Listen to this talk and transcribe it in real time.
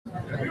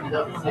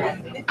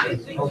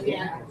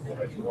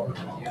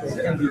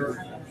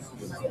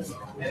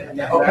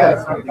Okay,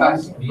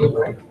 guys.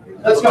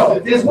 Let's go.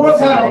 There's more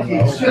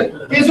penalties.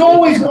 There's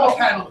always more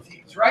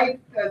penalties, right?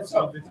 And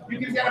so you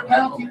can get a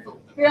penalty for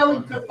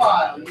failing to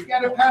file. You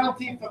get a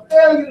penalty for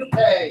failure to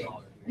pay.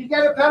 You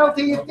get a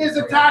penalty if there's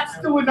a tax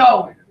due and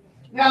owing.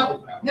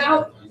 Now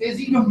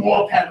there's even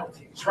more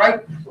penalties,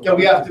 right? That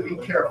we have to be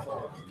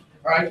careful of,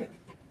 right?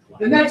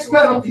 The next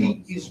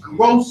penalty is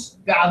gross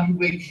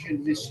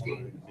valuation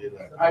misstatement,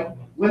 right?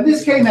 When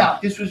this came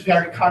out, this was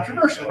very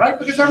controversial, right?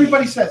 Because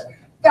everybody says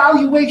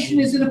valuation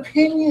is an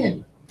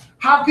opinion.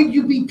 How could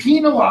you be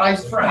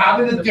penalized for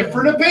having a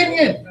different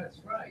opinion? That's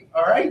right.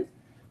 All right?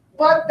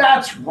 But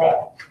that's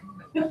wrong.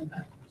 Right?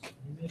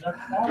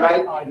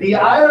 The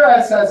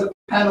IRS has a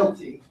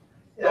penalty,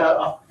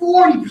 a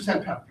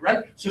 40% penalty,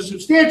 right? So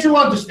substantial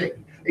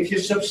understatement. If you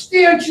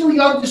substantially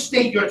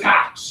understate your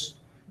tax,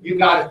 you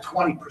got a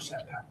 20%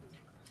 penalty.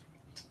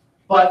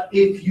 But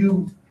if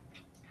you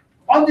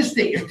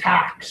understate your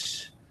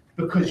tax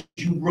because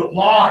you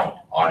relied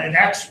on an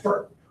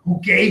expert who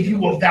gave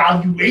you a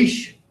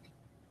valuation,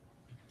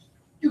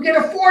 you get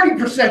a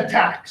 40%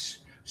 tax.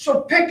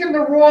 So picking the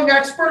wrong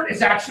expert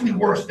is actually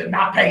worse than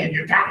not paying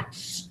your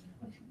tax.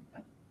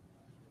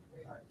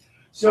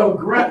 So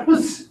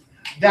gross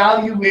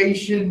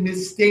valuation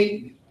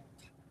misstatement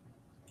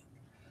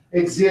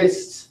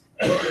exists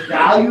if the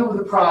value of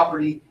the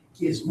property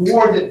is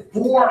more than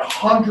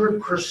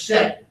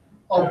 400%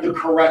 of the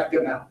correct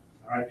amount.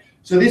 All right.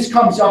 So this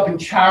comes up in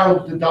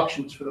charitable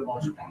deductions for the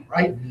most part,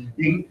 right?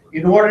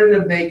 In order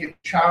to make a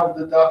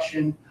charitable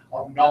deduction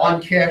of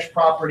non-cash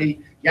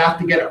property, you have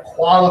to get a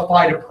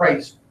qualified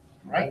appraisal,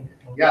 right?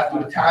 You have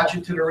to attach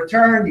it to the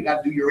return. You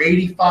got to do your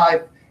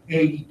 85,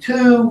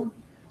 82.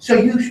 So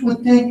you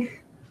would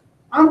think,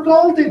 I'm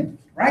golden,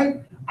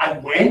 right? I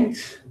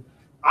went,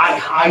 I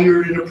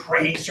hired an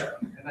appraiser.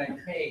 And I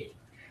paid.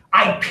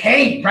 I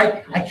paid,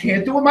 right? I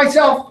can't do it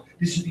myself.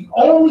 This is the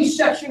only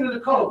section of the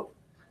code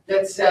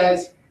that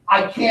says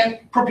I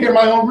can't prepare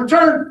my own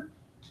return.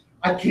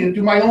 I can't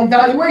do my own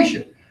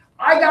valuation.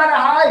 I got to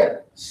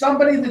hire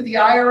somebody that the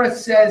IRS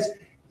says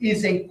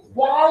is a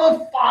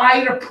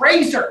qualified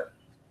appraiser.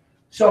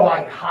 So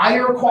I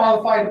hire a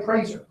qualified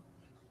appraiser.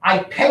 I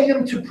pay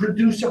him to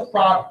produce a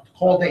product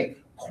called a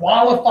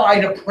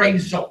qualified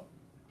appraisal.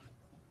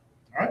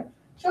 All right?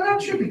 So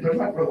that should be good. I'm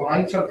not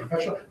relying on a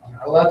professional. I'm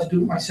not allowed to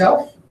do it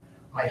myself.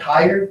 I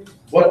hired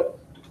what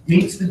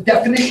meets the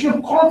definition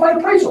of qualified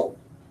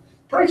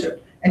appraiser.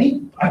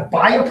 And I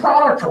buy a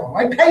product from him.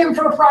 I pay him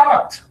for the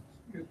product.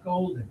 You're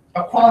golden.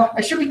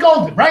 I should be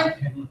golden, right?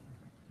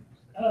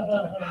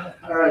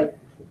 All right.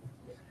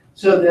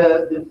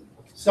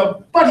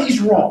 So but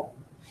he's wrong.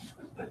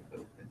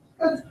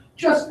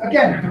 Just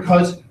again,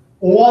 because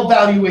all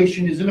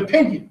valuation is an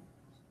opinion.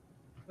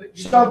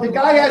 So the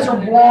guy has a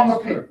wrong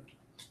opinion.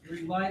 You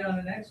relied on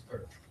an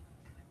expert.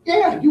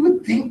 Yeah, you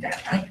would think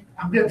that, right?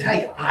 I'm going to tell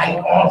you, I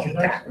argued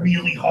that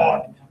really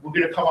hard. We're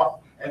going to come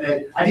up, and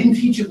then I didn't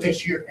teach it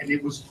this year, and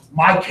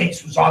my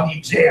case was on the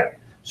exam.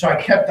 So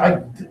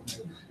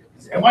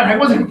and when I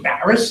wasn't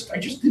embarrassed, I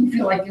just didn't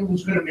feel like it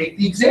was going to make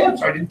the exam,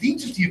 so I didn't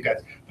teach it to you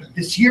guys. But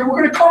this year,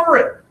 we're going to cover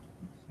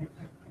it.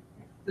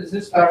 Does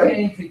this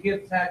pertain to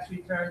gift tax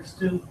returns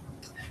too?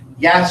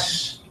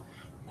 Yes.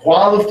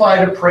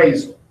 Qualified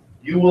appraisal.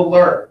 You will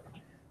learn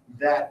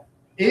that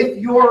if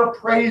your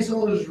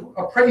appraiser is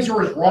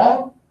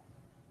wrong,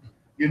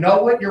 you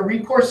know what your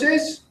recourse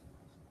is?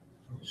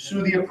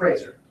 Sue the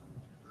appraiser.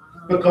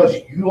 Because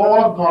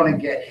you're going to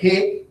get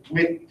hit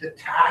with the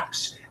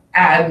tax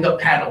and the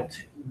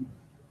penalty.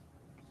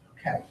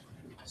 Okay.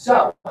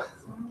 So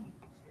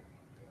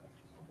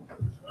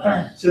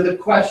the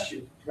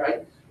question,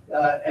 right?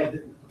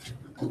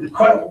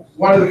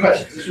 One of the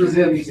questions, this was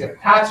in the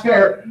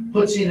taxpayer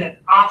puts in an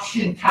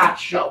option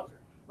tax shelter,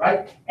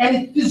 right? And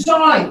it's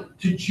designed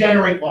to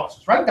generate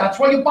losses, right? That's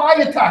why you buy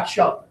a tax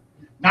shelter.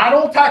 Not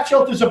all tax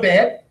shelters are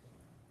bad.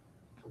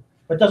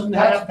 But doesn't it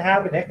have to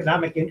have an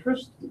economic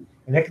interest?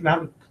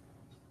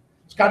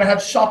 It's got to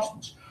have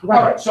substance. Right.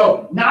 All right,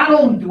 so not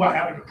only do I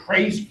have an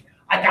appraisal,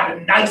 I got a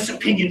nice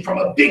opinion from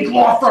a big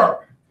law firm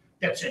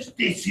that says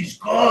this is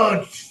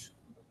good.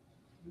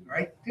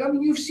 Right? I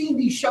mean, you've seen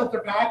these shelter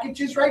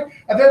packages, right?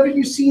 Have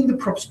you seen the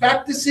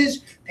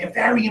prospectuses? They're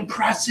very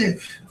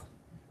impressive,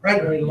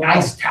 right? Very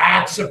nice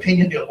tax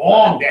opinion. They're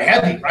long, they're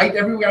heavy, right?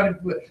 Everybody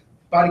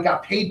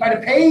got paid by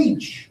the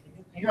page.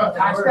 You know,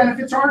 tax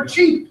benefits aren't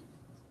cheap.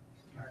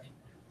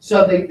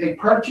 So they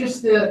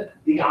purchase the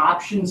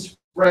option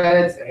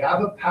spreads. They have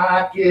a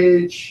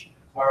package,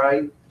 all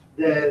right?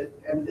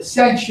 And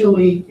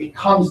essentially, it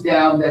comes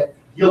down that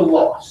you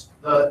lost.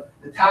 The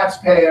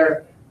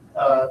taxpayer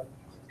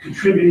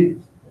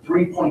contributed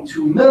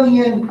 $3.2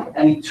 million,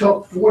 and he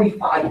took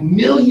 $45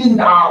 million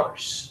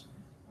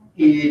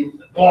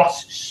in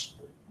losses.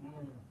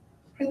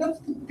 And that's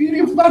the beauty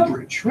of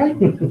leverage, right?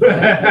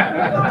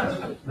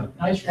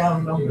 Nice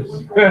round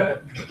numbers.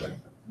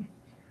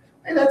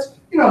 And that's,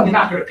 you're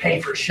not going to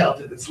pay for a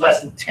shelter that's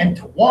less than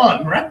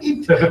 10-1, right? I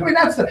mean,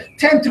 that's the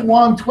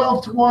 10-1,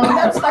 12-1.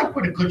 That's like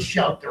what a good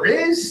shelter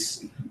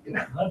is.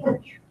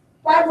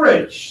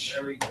 Leverage.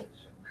 Very good.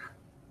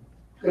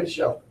 Good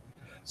shelter.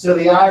 So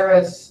the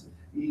IRS,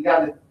 you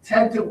got a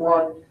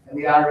 10-1, and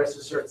the IRS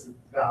asserts the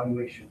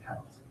valuation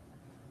penalty.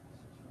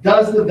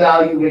 Does the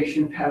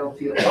valuation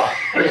penalty apply?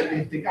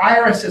 If the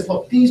IRS says,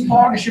 look, these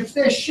partnerships,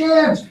 they're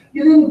shams.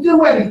 You didn't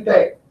do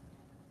anything.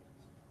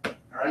 All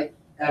right?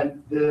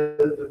 And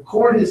the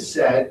court has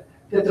said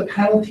that the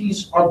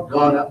penalties are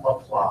gonna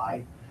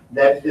apply,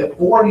 that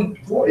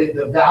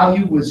the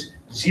value was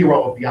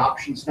zero of the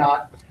options,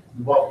 not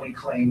what we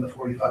claim the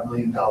 $45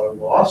 million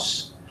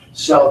loss.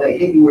 So they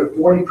hit you with a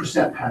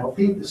 40%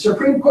 penalty. The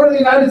Supreme Court of the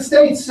United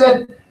States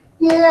said,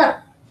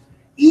 yeah,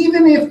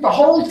 even if the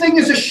whole thing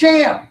is a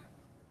sham,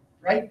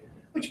 right?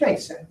 Which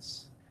makes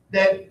sense,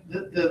 that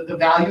the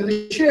value of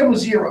the sham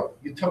was zero.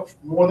 You took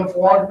more than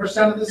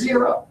 400% of the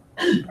zero,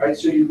 right?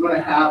 So you're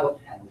gonna have a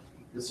penalty.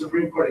 The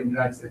Supreme Court of the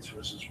United States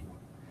versus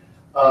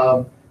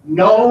one.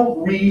 No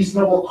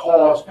reasonable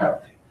cause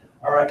penalty.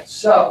 All right,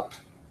 so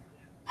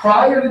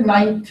prior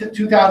to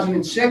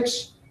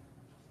 2006,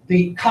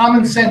 the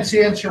common sense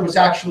answer was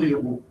actually a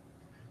rule.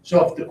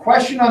 So if the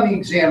question on the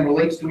exam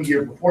relates to a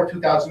year before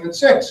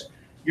 2006,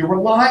 you're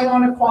relying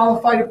on a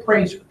qualified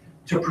appraiser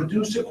to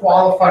produce a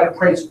qualified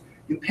appraisal.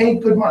 You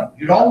paid good money.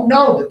 You don't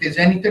know that there's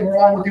anything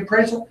wrong with the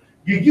appraisal.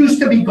 You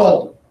used to be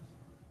golden,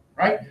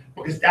 right?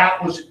 Because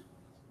that was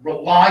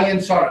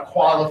reliance on a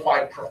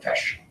qualified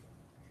professional.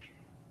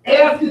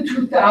 After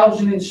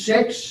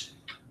 2006,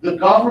 the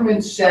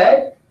government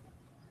said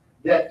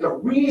that the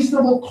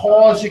reasonable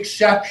cause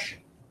exception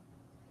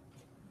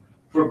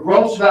for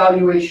gross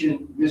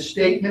valuation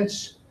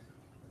misstatements,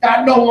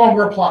 that no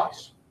longer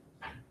applies.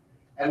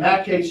 And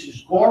that case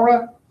is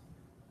Gora.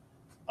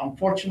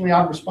 Unfortunately,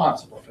 I'm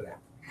responsible for that.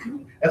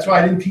 That's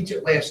why I didn't teach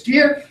it last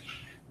year.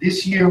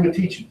 This year we're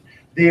teaching.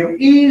 There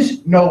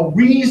is no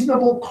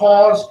reasonable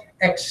cause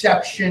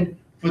exception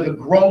for the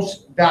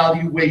gross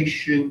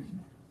valuation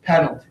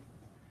penalty.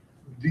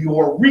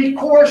 Your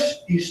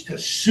recourse is to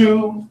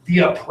sue the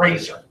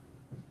appraiser.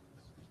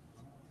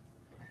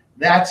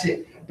 That's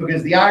it.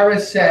 Because the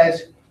IRS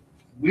says,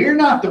 we're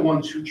not the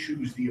ones who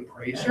choose the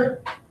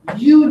appraiser,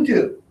 you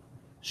do.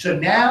 So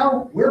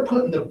now we're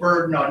putting the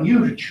burden on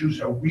you to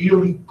choose a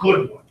really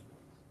good one,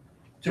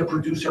 to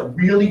produce a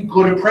really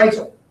good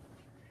appraisal.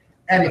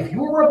 And if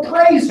your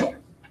appraisal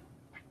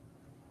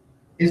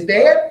is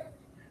bad,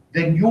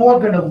 then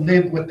you're going to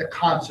live with the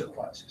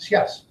consequences.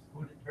 Yes?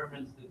 Who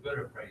determines the good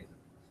appraisal?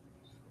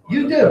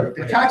 You do,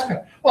 the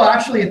taxpayer. Well,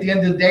 actually, at the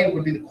end of the day, it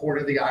would be the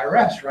court of the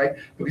IRS, right?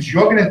 Because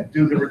you're going to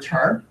do the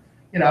return.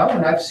 And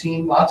I've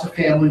seen lots of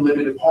family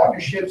limited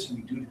partnerships, and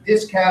we do the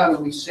discount,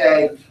 and we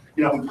say,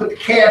 we put the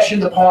cash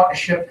in the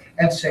partnership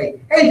and say,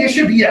 hey, there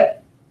should be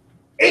a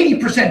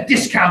 80%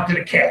 discount to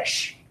the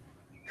cash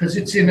because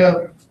it's in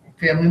a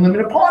family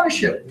limited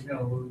partnership.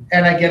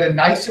 And I get a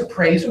nice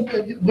appraisal.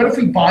 What if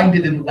we bind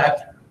it in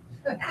leather?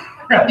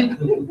 Right?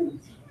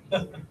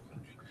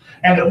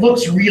 And it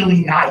looks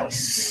really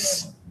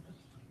nice.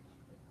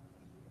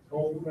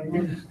 Right?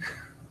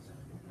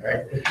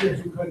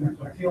 You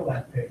couldn't appeal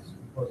that case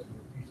because of the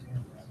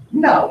PCM.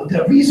 No,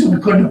 the reason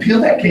we couldn't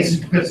appeal that case is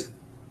because,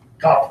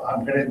 God,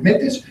 I'm going to admit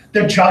this,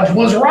 the judge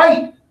was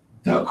right.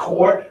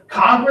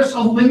 Congress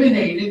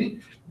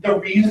eliminated the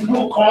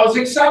reasonable cause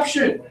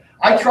exception.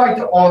 I tried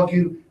to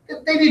argue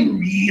that they didn't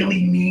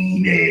really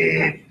mean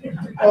it.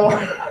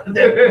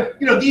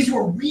 These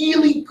were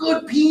really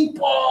good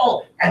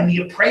people, and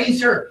the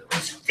appraiser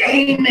was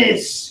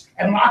famous,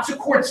 and lots of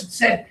courts had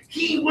said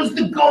he was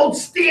the gold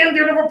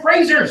standard of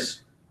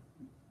appraisers.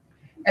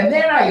 And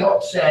then I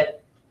said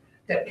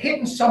that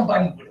hitting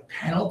somebody with a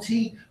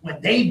penalty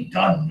when they've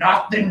done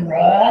nothing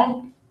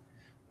wrong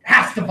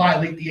has to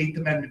violate the 8th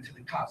Amendment to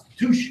the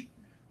Constitution,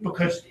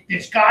 because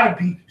there's got to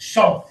be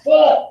some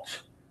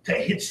fault to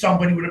hit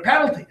somebody with a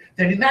penalty.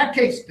 Then in that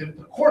case, the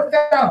court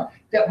found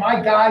that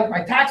my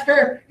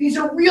taxpayer, he's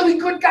a really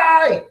good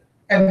guy,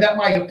 and that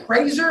my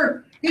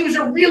appraiser, he was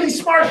a really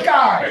smart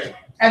guy,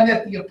 and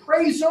that the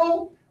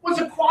appraisal was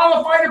a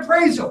qualified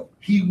appraisal.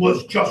 He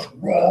was just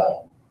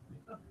wrong.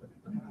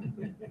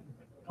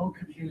 Don't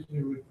confuse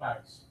me with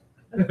facts.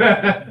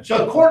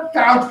 So the court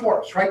found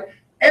for us, right?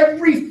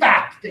 Every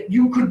fact that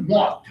you could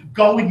want to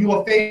go in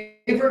your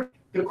favor,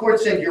 the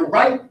court said, you're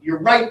right, you're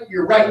right,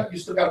 you're right, you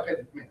still got to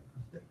pay the commitment.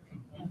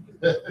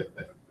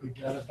 We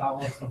got to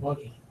balance the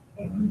budget.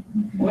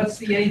 What's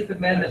the 8th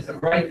Amendment, the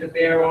right to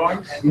bear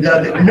arms?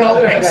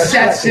 No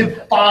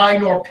excessive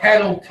fine or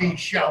penalty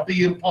shall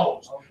be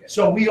imposed. Okay.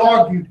 So we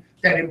argued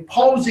that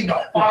imposing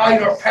a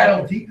fine or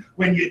penalty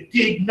when you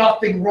did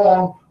nothing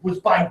wrong was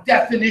by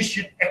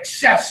definition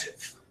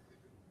excessive.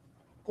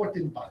 The court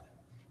didn't buy that.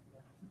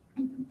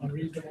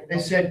 Unreasonable. They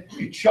said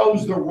you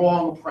chose the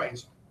wrong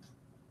appraisal.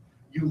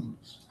 You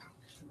lose.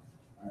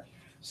 All right.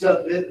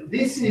 So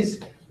this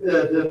is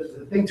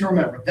the thing to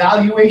remember.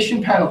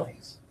 Valuation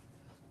penalties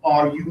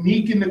are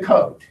unique in the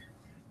code.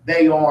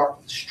 They are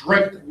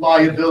strict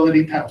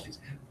liability penalties.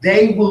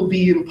 they will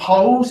be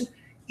imposed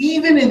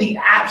even in the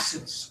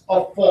absence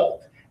of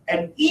fault.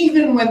 And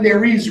even when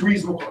there is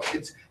reasonable cause.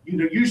 It's,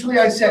 usually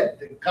I said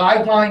the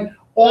guideline,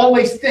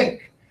 always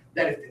think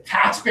that if the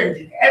taxpayer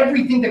did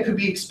everything that could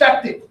be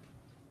expected,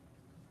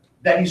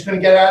 that he's going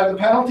to get out of the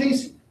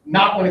penalties,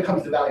 not when it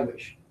comes to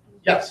valuation.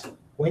 Yes.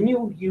 When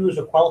you use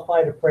a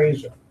qualified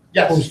appraiser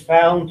Yes. who's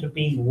found to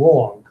be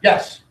wrong,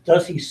 Yes.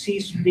 does he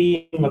cease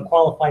being a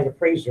qualified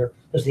appraiser?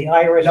 Does the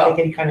IRS No. take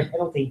any kind of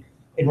penalty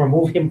and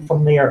remove him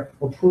from their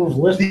approved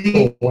list?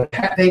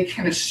 They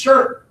can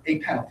assert a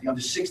penalty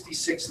under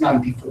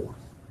 6694.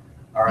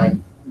 All right.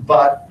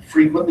 But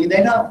frequently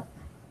they don't.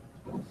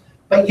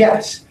 But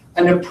yes,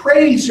 an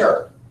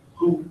appraiser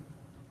who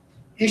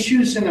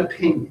issues an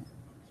opinion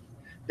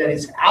that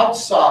is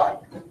outside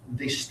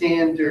the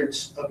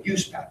standards of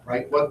USPAP,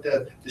 right? What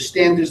the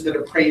standards that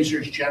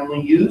appraisers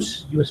generally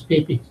use?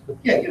 USPP.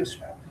 Yeah,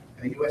 USPAP,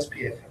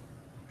 USPA.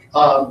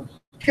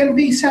 Can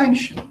be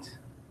sanctioned.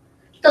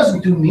 It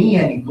doesn't do me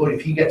any good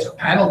if he gets a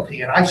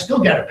penalty and I still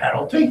get a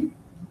penalty.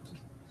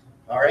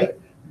 All right?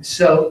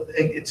 So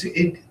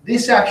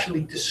this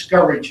actually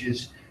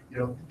discourages,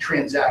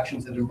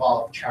 transactions that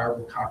involve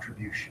charitable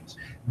contributions.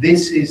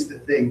 This is the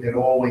thing that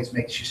always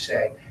makes you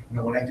say,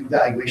 when I do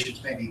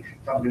valuations, maybe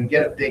if I'm going to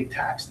get a big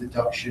tax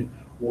deduction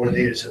or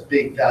there's a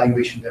big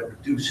valuation that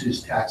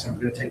reduces tax, I'm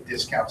going to take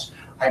discounts,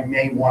 I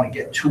may want to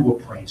get two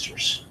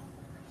appraisers,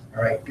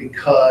 all right?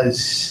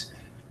 Because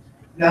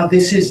now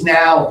this is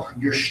now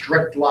your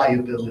strict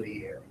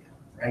liability area,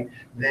 right?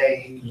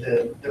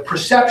 The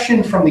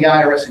perception from the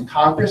IRS and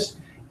Congress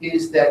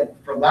is that,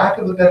 for lack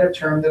of a better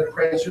term, that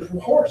appraisers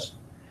were horse,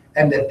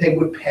 and that they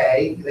would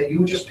pay, that you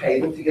would just pay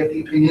them to get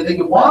the opinion that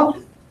you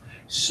wanted,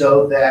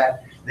 so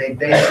that they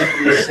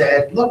basically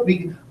said, look,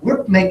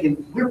 we're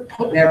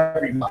putting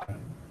everybody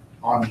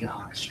on the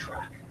honest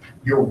track.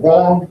 You're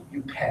wrong,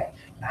 you pay.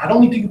 Not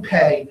only do you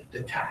pay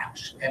the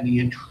tax and the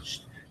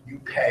interest, you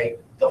pay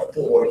the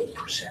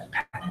 40%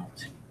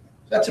 penalty.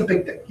 That's a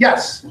big thing.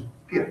 Yes,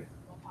 Peter.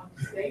 On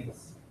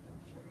states,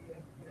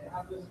 they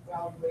have this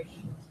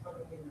valuation that's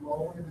coming in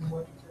lower than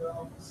what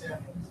San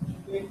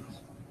Francisco.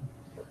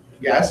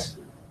 Yes.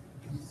 Do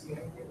you see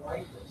anything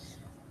like this?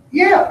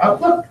 Yeah,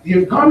 look,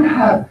 you're going to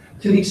have,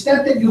 to the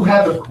extent that you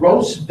have a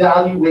gross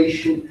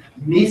valuation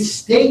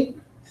misstatement,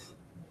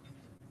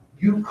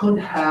 you could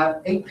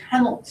have a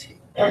penalty.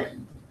 All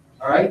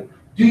right?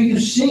 Do you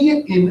see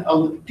it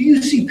do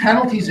you see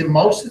penalties in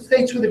most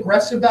states with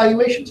aggressive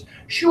valuations?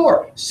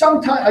 Sure.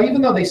 Sometimes,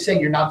 even though they say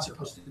you're not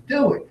supposed to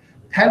do it,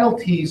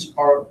 penalties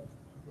are,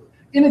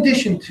 in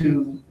addition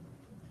to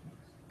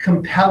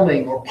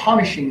compelling or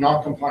punishing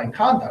non-compliant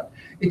conduct,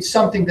 it's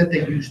something that they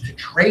use to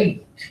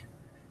trade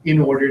in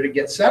order to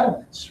get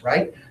settlements,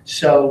 right?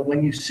 So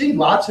when you see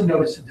lots of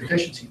notice of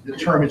deficiency, the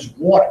term is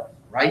water,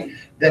 right?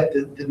 That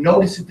the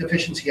notice of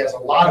deficiency has a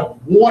lot of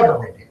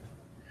water in it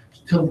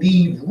to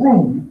leave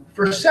room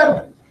for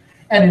settlement.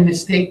 And in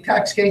estate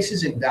tax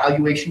cases and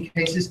valuation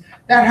cases,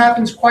 that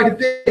happens quite a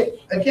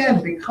bit.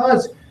 Again,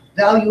 because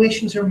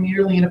valuations are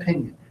merely an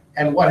opinion.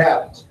 And what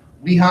happens?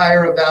 We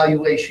hire a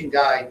valuation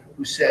guy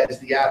who says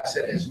the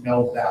asset has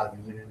no value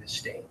in an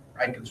estate,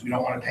 right? Because we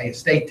don't want to pay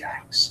estate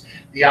tax.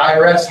 The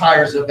IRS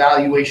hires a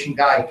valuation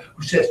guy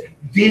who says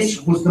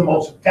this was the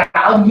most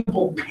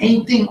valuable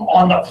painting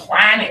on the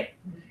planet.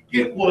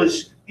 It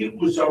was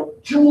a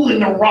jewel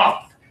in the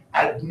rough.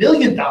 At $1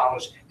 million,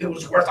 it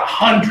was worth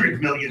 $100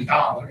 million.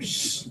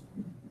 So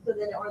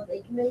then aren't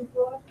they committing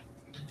fraud?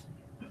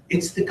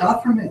 It's the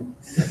government.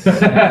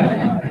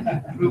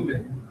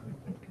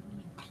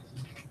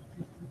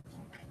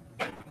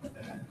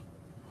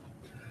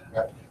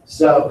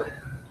 So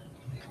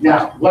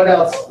now, what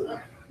else?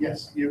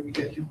 Yes, you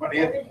want to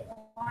add?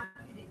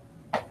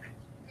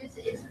 Is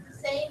it the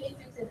same if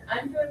it's an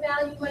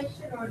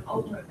undervaluation or an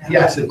overvaluation?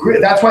 Yes,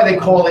 that's why they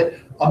call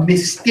it a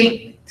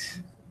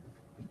misstatement.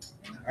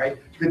 All right,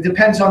 it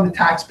depends on the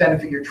tax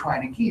benefit you're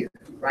trying to give,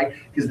 right?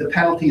 Because the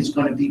penalty is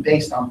going to be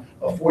based on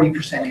a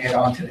 40% add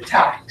on to the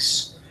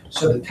tax.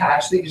 So the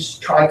tax that you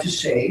tried to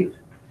save,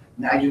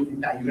 now you're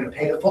going to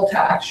pay the full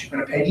tax, you're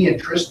going to pay the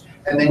interest,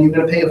 and then you're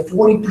going to pay a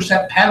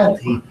 40%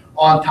 penalty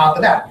on top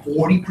of that,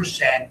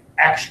 40%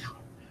 extra.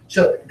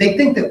 So they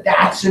think that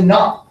that's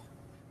enough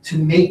to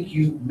make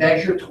you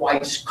measure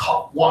twice,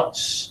 cut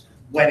once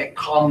when it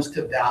comes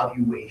to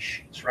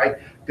valuations, right?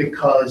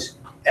 Because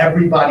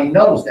everybody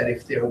knows that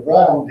if they're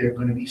wrong, they're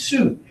going to be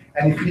sued.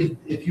 And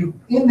if you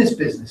in this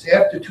business,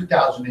 after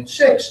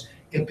 2006,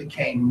 it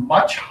became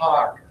much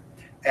harder.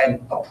 And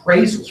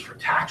appraisals for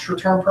tax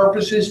return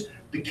purposes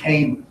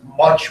became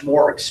much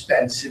more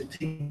expensive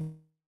to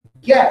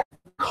get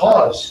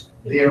because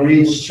there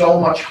is so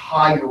much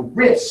higher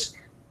risk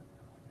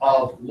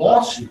of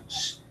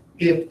lawsuits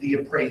if the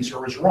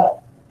appraiser is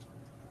wrong.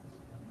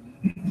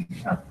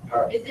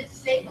 Is it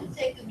safe to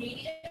take the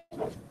median?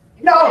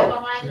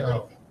 No.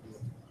 No.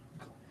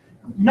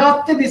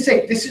 Nothing is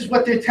safe. This is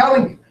what they're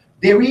telling you.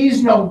 There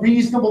is no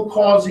reasonable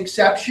cause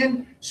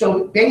exception.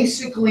 So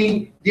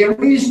basically, there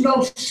is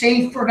no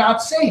safe or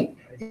not safe.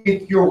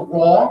 If you're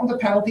wrong, the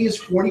penalty is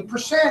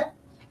 40%. All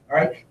all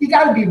right? You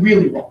gotta be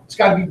really wrong. It's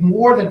gotta be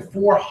more than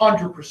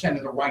 400%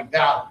 of the right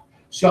value.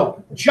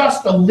 So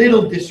just a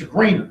little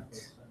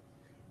disagreement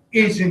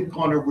isn't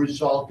gonna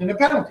result in a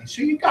penalty.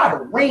 So you got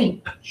a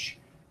range.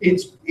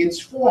 It's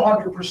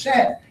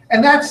 400%.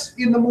 And that's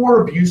in the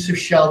more abusive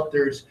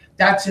shelters.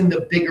 That's in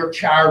the bigger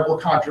charitable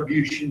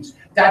contributions.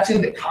 That's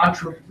in the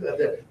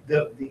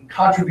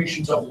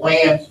contributions of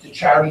land to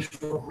charities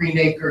for Green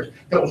Acres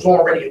that was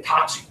already a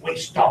toxic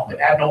waste dump that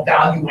had no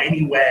value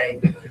anyway,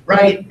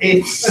 right?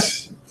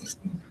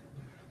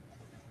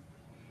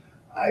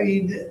 I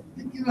mean,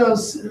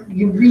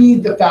 you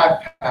read the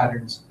fact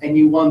patterns and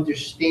you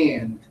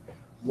understand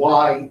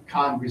why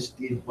Congress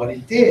did what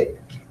it did,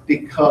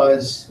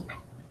 because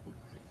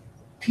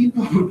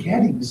people were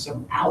getting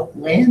some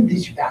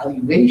outlandish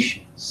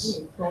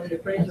valuations.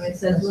 It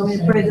says, let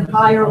me appraise it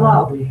high or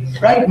low.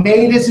 Right,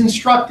 made as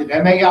instructed,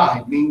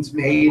 MAI means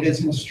made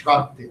as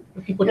instructed.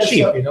 People Yeah,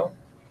 cheap, so- you know?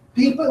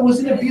 People, it was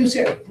an abuse,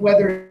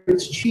 whether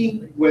it's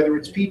cheap, whether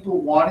it's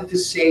people wanted to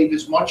save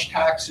as much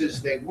tax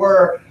as they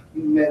were,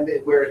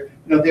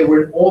 there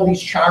were all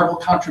these charitable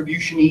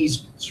contribution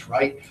easements,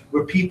 right?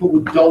 Where people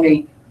would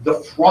donate the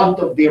front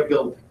of their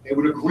building. They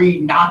would agree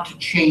not to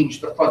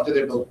change the front of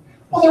their building.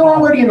 Well, they're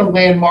already in a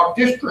landmark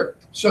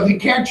district, so they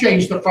can't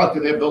change the front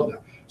of their building.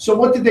 So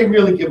what did they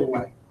really give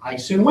away?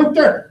 Ice in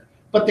winter,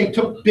 but they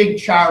took big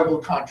charitable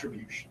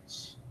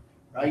contributions,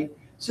 right?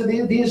 So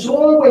there's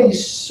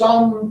always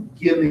some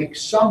gimmick,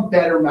 some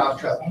better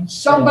mousetrap,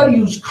 somebody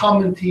who's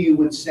coming to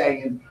you and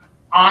saying,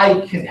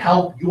 I can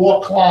help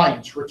your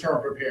clients,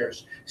 return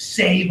preparers,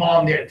 save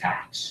on their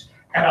tax,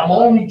 and I'm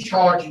only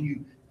charging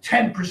you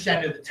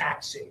 10% of the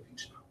tax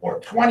savings or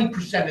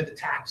 20% of the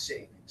tax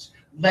savings.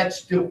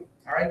 Let's do it,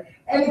 all right?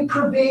 And it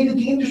pervaded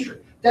the industry.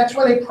 That's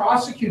why they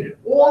prosecuted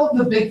all of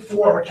the big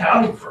four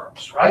accounting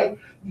firms, right?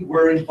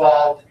 Were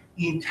involved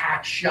in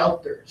tax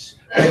shelters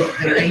that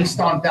based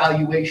on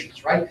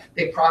valuations, right?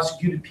 They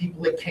prosecuted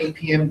people at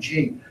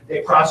KPMG.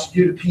 They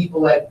prosecuted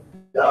people at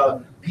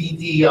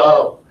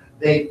BDO.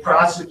 They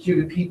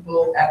prosecuted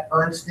people at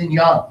Ernst &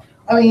 Young.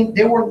 I mean,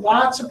 there were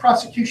lots of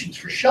prosecutions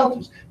for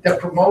shelters that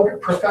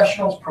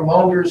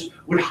promoters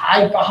would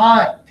hide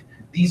behind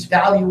these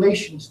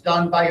valuations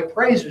done by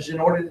appraisers in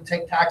order to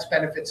take tax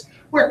benefits,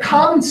 where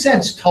common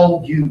sense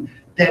told you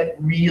that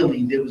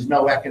really there was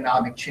no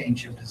economic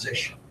change in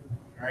position,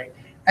 right?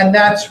 And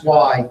that's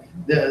why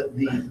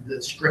the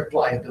strict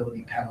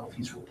liability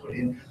penalties were put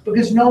in,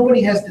 because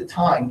nobody has the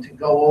time to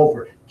go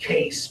over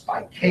case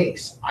by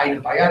case,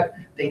 item by item.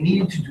 They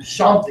needed to do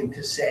something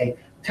to say,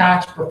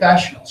 tax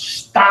professionals,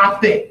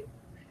 stop it.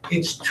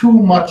 It's too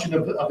much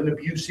of an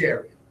abuse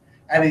area.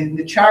 And in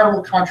the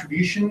charitable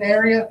contribution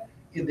area,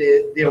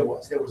 there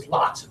was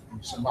lots of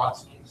abuse and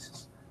lots of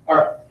cases. All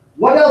right,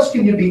 what else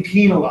can you be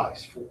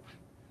penalized for?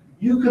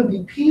 You can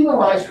be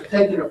penalized for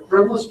taking a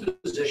frivolous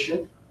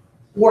position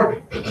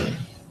or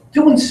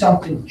doing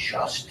something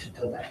just to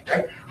delay,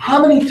 right?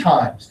 How many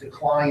times do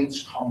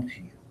clients come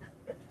to you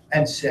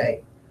and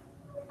say,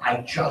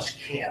 I just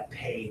can't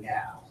pay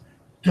now.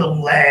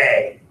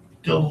 Delay,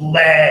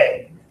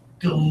 delay,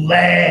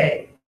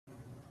 delay,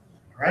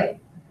 right?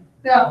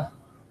 Now,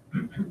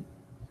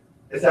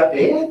 is that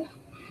bad?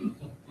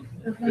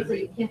 Okay, so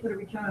you can't put a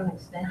return on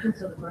extension,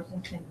 so the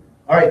person can.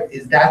 All right,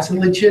 that's a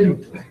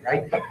legitimate thing,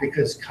 right?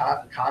 Because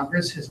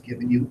Congress has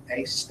given you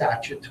a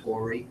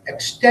statutory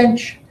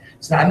extension.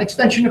 It's not an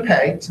extension to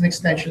pay, it's an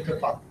extension to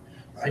fund,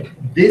 right?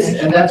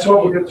 And that's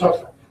what we're going to talk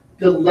about.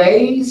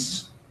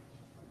 Delays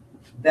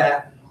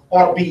that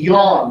are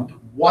beyond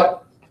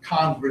what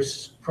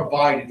Congress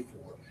provided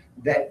for,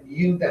 that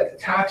the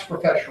tax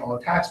professional or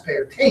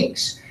taxpayer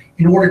takes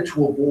in order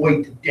to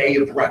avoid the day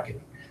of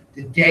reckoning,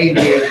 the day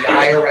where the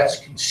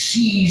IRS can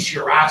seize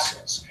your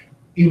assets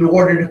in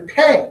order to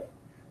pay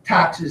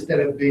taxes that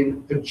have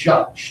been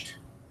adjudged,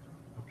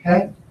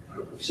 okay?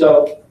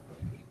 So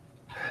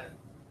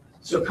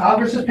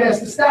Congress has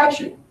passed a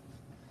statute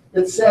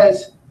that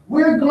says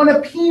we're going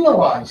to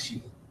penalize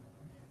you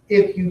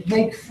if you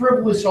make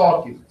frivolous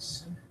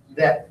arguments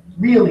that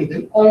really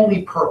the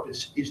only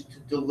purpose is to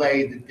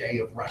delay the day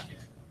of reckoning.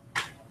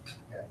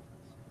 Okay.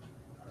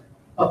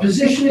 A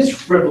position is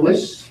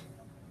frivolous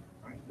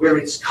where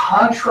it's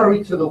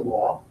contrary to the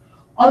law,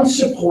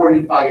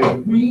 unsupported by a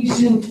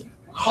reasoned,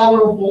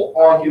 colorable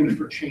argument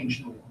for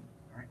changing the law.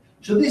 Right?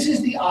 So this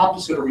is the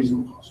opposite of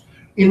reasonable cause.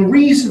 In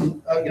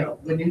reason,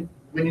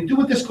 when you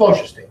do a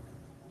disclosure statement,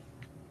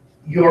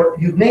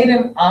 you've made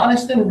an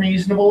honest and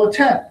reasonable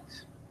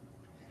attempt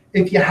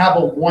if you have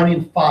a 1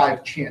 in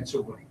 5 chance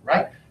of winning,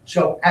 right?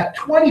 So at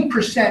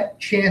 20%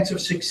 chance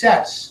of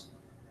success,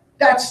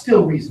 that's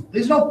still reasonable.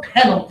 There's no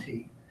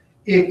penalty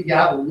if you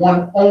have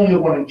only a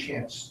 1 in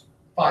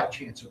 5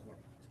 chance of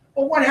winning.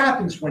 But what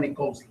happens when it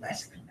goes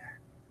less than that,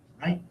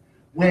 right?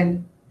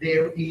 When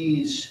there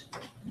is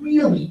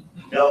really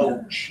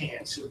no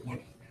chance of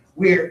winning,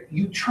 where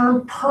you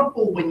turn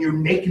purple when you're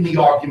making the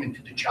argument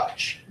to the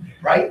judge,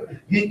 right?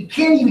 You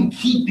can't even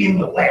keep in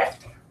the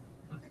laughter.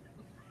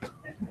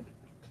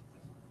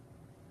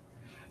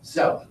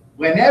 So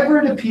whenever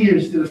it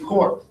appears to the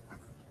court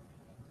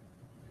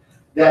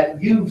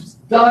that you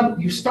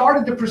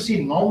started the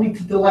proceeding only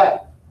to delay,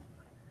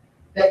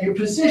 that your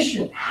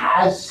position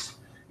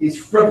is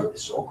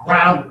frivolous or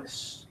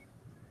groundless,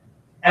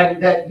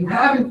 and that you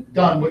haven't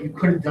done what you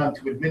could have done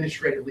to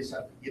administratively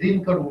settle. You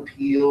didn't go to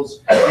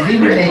appeals, you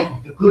didn't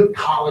make the good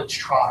college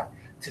try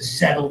to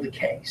settle the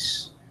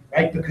case,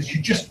 right? Because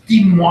you just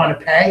didn't want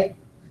to pay,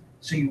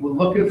 so you will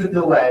look at the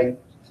delay.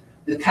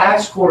 The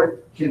tax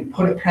court can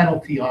put a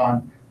penalty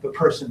on the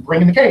person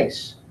bringing the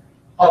case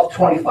of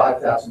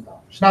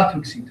 $25,000, not to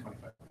exceed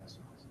 $25,000.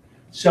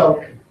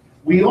 So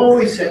we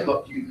always said,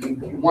 look, you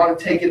want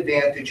to take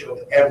advantage of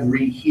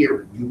every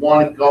hearing. You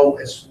want to go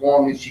as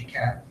long as you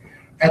can.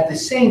 At the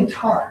same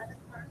time,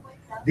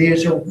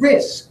 there's a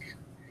risk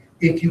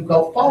if you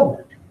go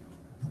forward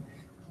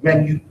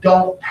when you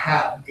don't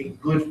have a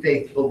good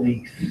faith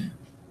belief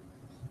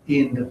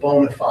in the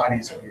bona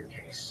fides of your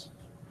case.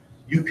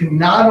 You can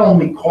not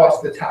only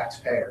cost the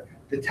taxpayer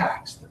the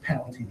tax, the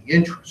penalty, the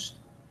interest,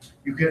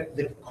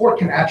 the court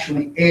can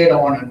actually add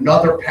on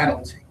another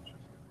penalty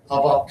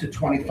of up to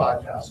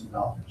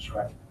 $25,000,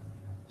 right?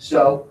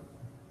 So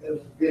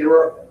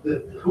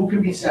who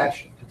can be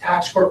sanctioned? The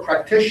tax court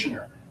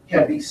practitioner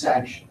can be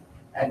sanctioned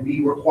and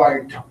be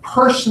required to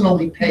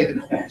personally pay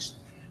the cost.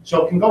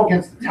 So it can go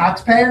against the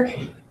taxpayer,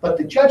 but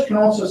the judge can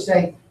also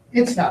say,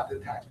 it's not the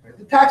taxpayer.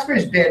 The taxpayer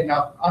is bad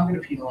enough, I'm going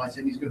to penalize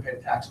him, he's going to pay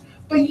the tax.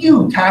 But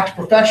you, tax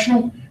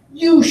professional,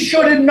 you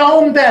should have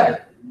known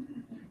better.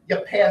 You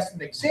passed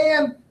an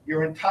exam,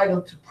 you're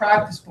entitled to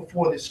practice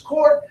before this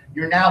court,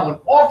 you're now an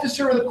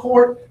officer of the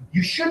court,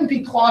 you shouldn't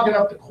be clogging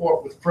up the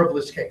court with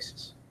frivolous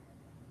cases.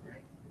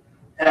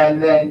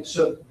 And then,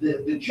 so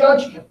the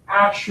judge can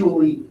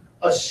actually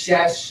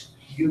assess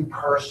you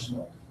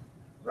personally,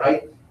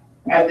 right?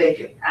 And they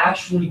can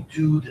actually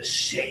do the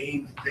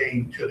same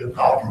thing to the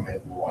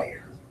government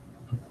lawyer.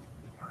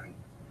 Right?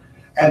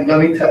 And let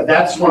me tell you,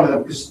 that's one of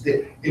them, because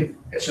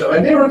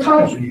and there are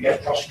times when you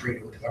get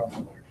frustrated with the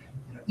government lawyer.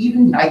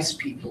 Even nice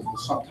people will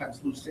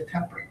sometimes lose their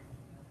temper.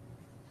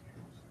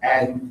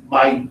 And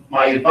my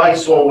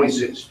advice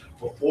always is,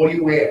 before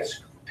you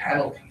ask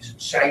penalties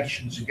and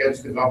sanctions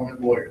against the government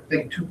lawyer,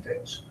 think two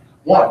things.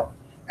 One,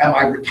 am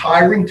I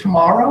retiring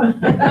tomorrow?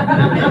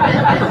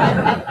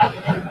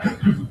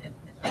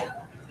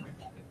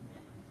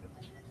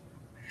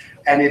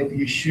 And if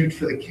you shoot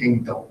for the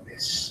king, don't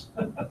miss.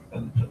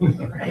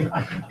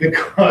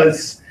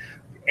 Because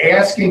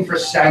asking for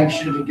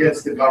sanctions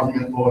against the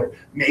government lawyer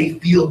may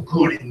feel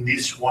good in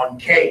this one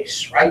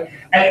case, right?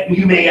 And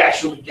you may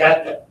actually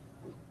get them.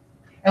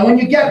 And when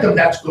you get them,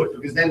 that's good,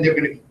 because then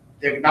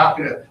they're not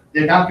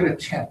gonna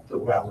tempt the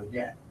well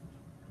again.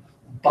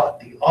 But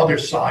the other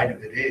side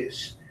of it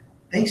is,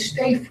 they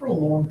stay for a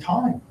long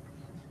time.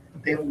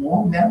 They have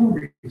long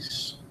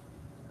memories.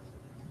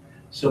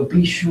 So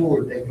be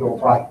sure that you're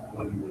right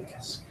when you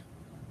ask.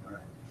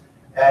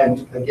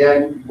 And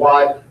again,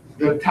 why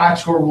the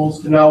tax court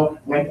rules to know,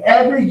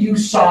 whenever you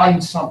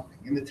sign something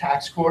in the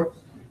tax court,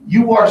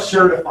 you are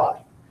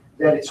certified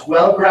that it's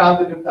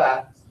well-grounded in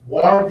fact,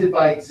 warranted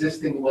by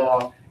existing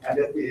law, and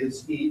that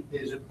is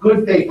a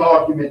good faith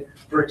argument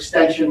for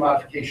extension,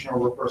 modification, or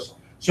reversal.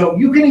 So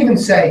you can even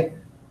say,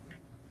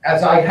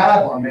 as I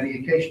have on many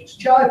occasions,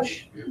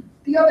 Judge,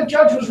 the other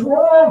judge was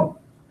wrong.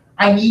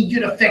 I need you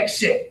to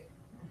fix it.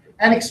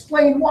 And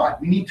explain why.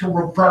 We need to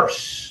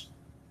reverse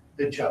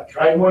the judge,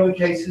 right? In one of the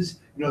cases,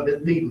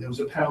 that legally there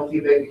was a penalty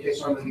evasion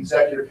case on the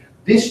executor.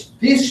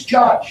 This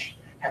judge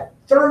had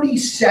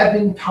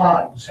 37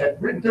 times,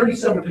 had written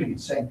 37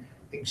 opinions saying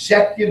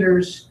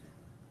executors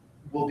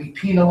will be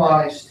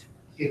penalized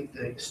if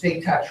the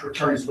state tax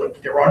return is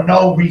late. There are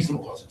no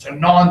reasonable causes. It's a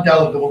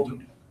non-delegable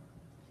duty.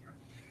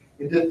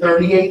 In the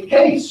 38th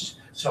case,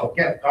 so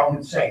again,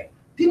 government saying,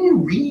 didn't you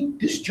read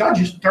this judge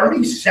is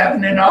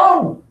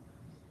 37-0?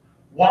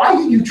 Why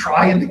are you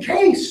trying the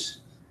case?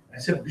 I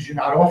said, because you're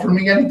not offering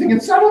me anything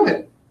in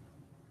settlement.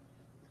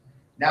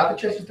 Now the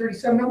judge is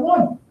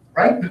 37-1,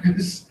 right?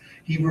 Because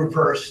he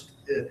reversed.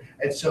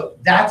 And so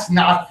that's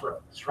not for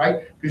us,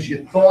 right? Because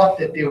you thought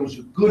that there was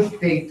a good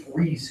faith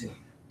reason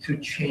to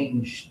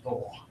change the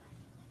law.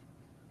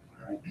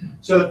 All right?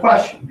 So the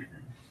question,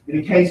 in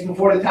a case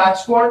before the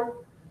tax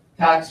court,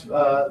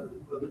 the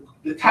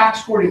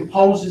tax court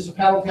imposes a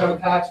penalty on the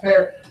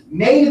taxpayer.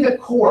 May the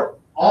court,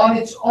 on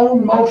its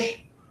own motion,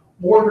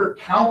 order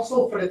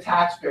counsel for the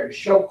taxpayer to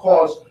show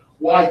cause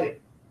why the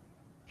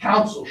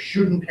counsel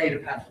shouldn't pay the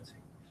penalty.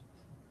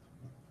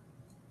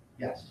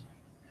 Yes.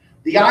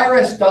 The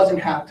IRS doesn't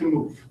have to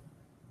move.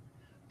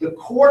 The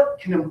court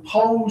can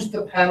impose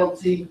the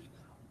penalty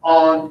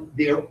on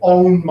their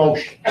own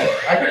motion,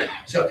 right?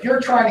 So if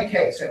you're trying a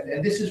case,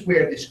 and this is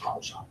where this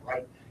comes up,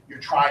 right? You're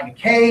trying a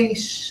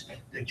case,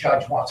 the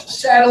judge wants a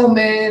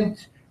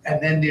settlement, and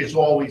then there's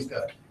always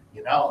the,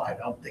 I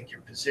don't think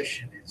your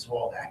position is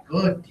all that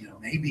good.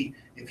 Maybe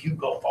if you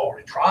go forward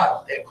to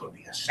trial, there could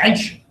be a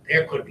sanction,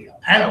 there could be a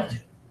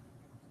penalty.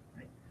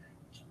 Right?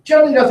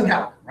 Generally doesn't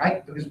happen,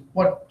 right? Because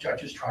what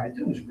judges try to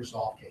do is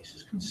resolve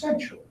cases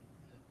consensually.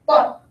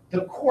 But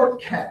the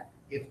court can,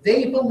 if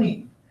they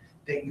believe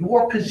that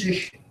your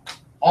position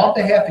on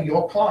behalf of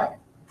your client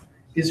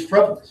is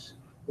frivolous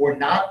or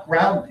not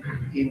grounded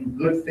in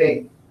good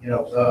faith,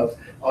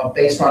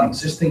 based on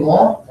existing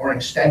law or an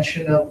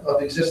extension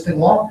of existing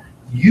law,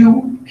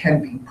 you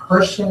can be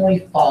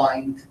personally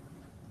fined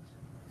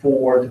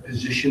for the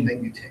position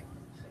that you take.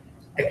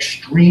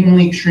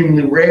 Extremely,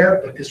 extremely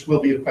rare, but this will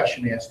be a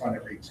question asked on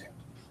every exam.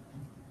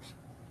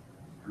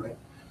 Right.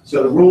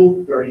 So the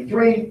rule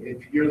 33,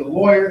 if you're the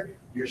lawyer,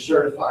 you're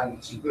certifying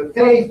it's in good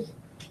faith,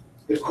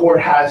 the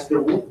court has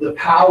the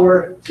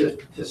power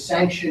to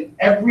sanction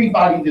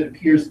everybody that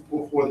appears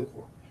before the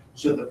court.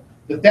 So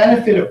the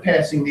benefit of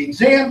passing the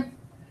exam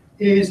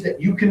is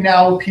that you can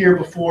now appear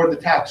before the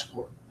tax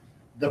court.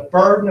 The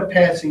burden of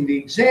passing the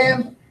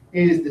exam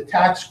is the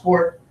tax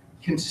court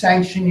can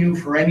sanction you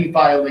for any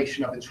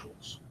violation of its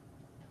rules.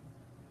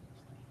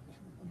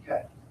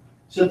 Okay,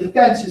 so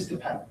defense is to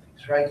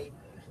penalties, right?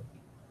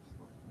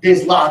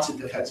 There's lots of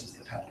defenses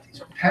to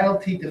penalties.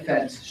 Penalty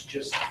defense is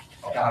just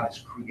about as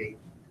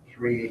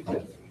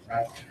creativity,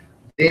 right?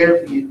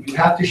 There, you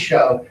have to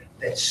show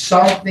that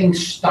something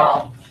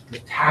stopped the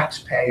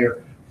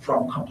taxpayer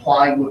from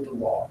complying with the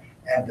law,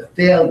 and the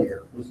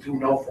failure was through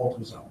no fault of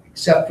his own,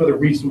 except for the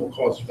reasonable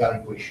cause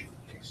evaluation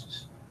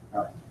cases.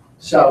 All right.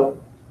 So,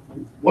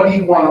 what do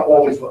you want to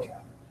always look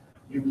at?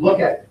 You look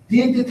at,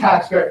 did the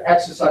taxpayer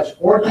exercise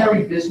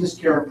ordinary business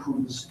care and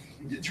prudence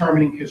in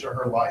determining his or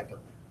her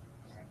liability?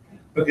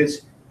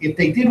 Because if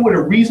they did what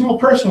a reasonable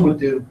person would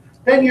do,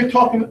 then you've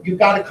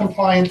got a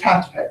compliant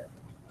taxpayer.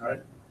 All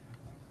right.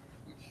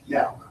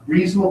 Now,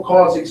 reasonable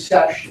cause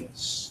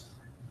exceptions,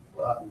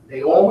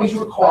 they always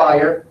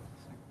require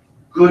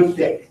good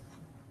faith.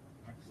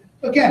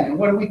 Again, and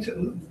what are we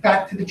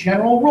back to the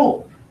general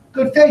rule?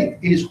 Good faith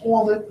is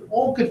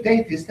all good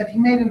faith is that he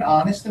made an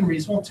honest and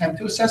reasonable attempt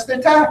to assess their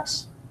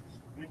tax.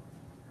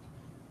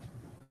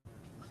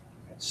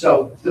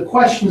 So the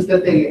questions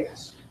that they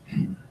ask: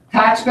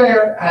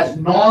 taxpayer has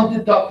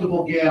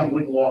non-deductible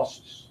gambling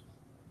losses.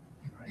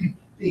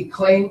 He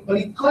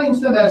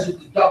claims them as a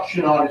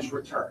deduction on his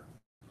return.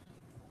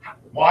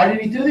 Why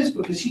did he do this?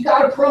 Because he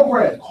got a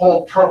program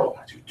called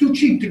TurboTax. It was too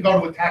cheap to go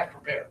to a tax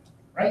preparer,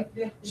 right?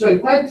 So he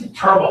went to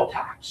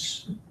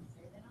TurboTax.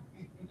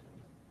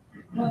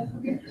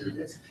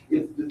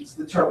 It's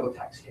the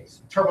TurboTax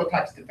case.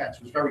 TurboTax defense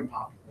was very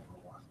popular for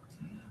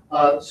a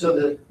while. So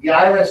the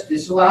IRS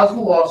disallows the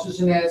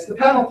losses and adds the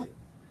penalty.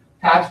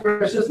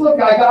 Taxpayer says,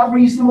 look, I got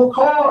reasonable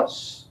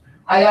cause.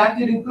 I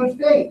acted in good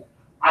faith.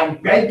 I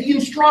read the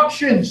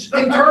instructions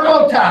in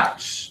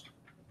TurboTax.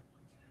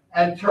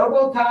 And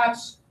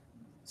TurboTax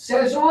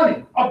says on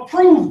it,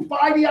 approved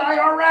by the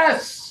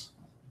IRS.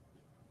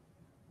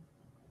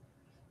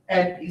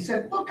 And he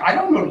said, look, I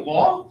don't know the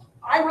law.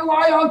 I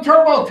rely on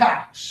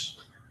TurboTax.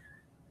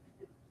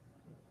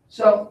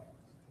 So,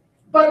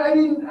 but I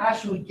didn't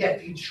actually get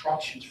the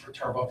instructions for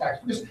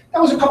TurboTax because that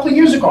was a couple of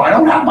years ago. I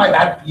don't have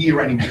that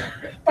year anymore.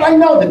 But I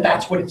know that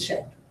that's what it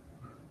said.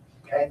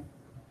 Okay?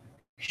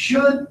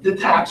 Should the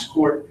tax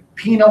court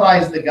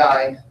penalize the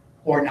guy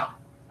or not?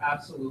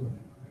 Absolutely.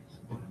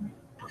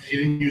 He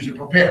didn't use it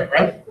prepared,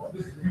 right?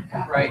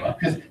 Right.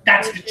 Because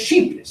that's the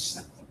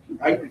cheapest,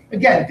 right?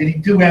 Again, did he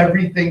do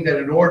everything that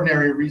an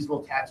ordinary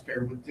reasonable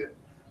taxpayer would do?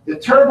 The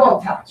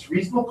TurboTax,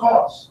 reasonable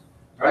cost,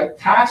 right?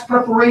 Tax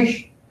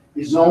preparation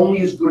is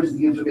only as good as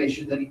the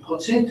information that he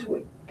puts into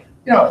it.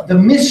 The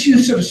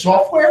misuse of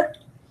software,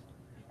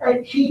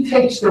 right? He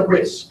takes the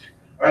risk,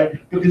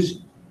 right?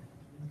 Because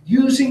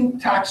using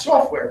tax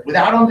software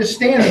without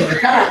understanding the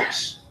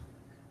tax,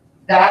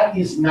 that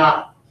is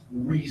not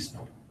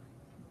reasonable.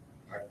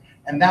 Right?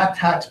 And that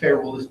taxpayer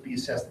will be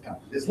assessed the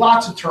penalty. There's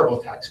lots of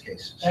TurboTax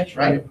cases, That's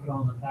right? Put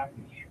on the package.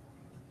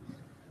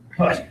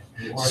 But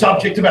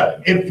subject to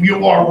penalty. If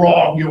you are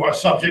wrong, you are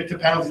subject to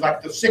penalties,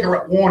 like the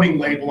cigarette warning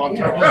label on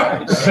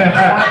TurboTax.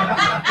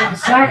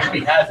 Exactly.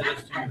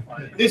 Hazardous to your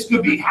finances. This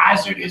could be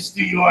hazardous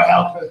to your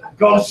health.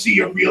 Go see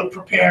a real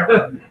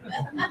preparer.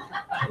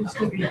 This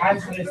could be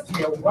hazardous to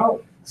your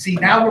wealth. See,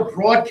 now we're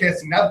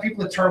broadcasting. Now the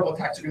people at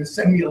TurboTax are going to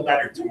send me a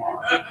letter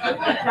tomorrow.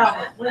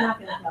 We're not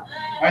gonna tell.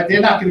 All right,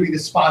 they're not going to be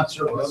the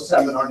sponsor of the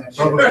seminar next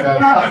year.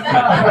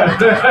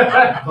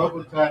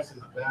 TurboTax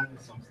is banned in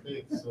some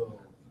states, so.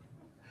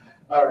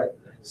 All right,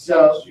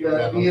 so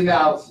the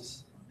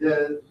analysis.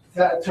 The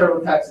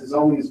TurboTax is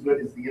only as good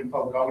as the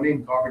info going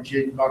in, garbage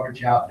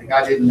out. The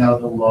guy didn't know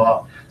the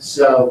law.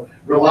 So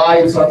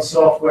reliance on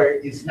software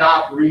is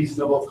not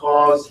reasonable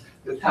cause.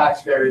 The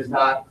taxpayer is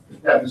not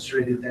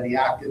demonstrated that he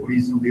acted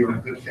reasonably or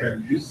in good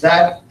faith.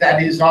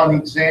 That is on the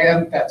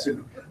exam. That's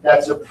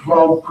a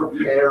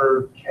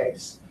pro-preparer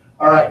case.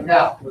 All right,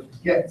 now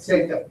let's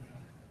same thing.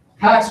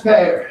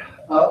 Taxpayer.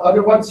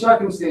 Under what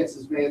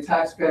circumstances may a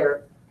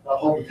taxpayer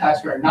hold the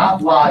taxpayer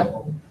not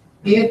liable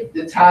if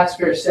the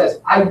taxpayer says,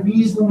 I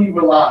reasonably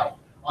rely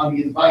on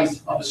the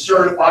advice of a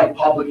certified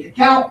public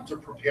accountant to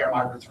prepare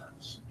my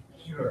returns?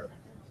 Sure.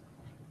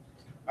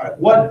 All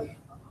right,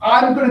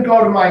 I'm going to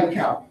go to my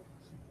accountant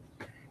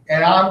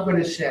and I'm going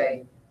to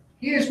say,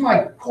 here's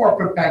my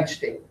corporate bank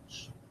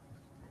statements.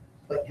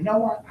 But you know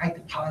what? I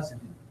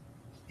deposited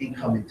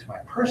income into my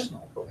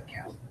personal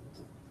account.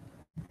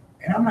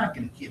 And I'm not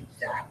going to give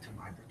that to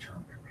my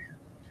return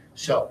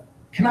So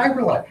can I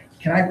rely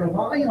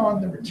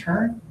on the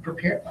return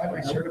prepared by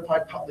my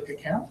certified public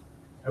accountant?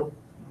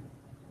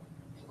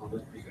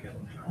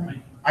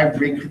 I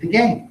rigged the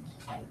game.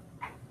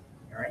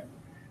 All right.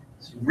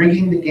 So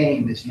rigging the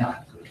game is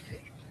not good faith.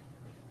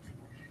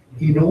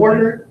 In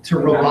order to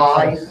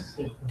rely,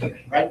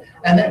 right,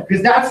 and then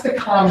because that's the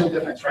common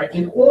difference, right?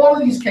 In all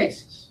of these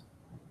cases,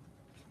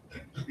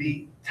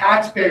 the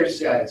taxpayer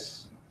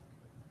says,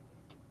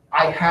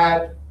 I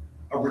had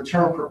a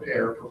return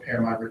preparer prepare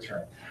my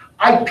return.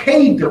 I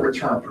paid the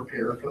return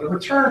preparer for the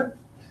return.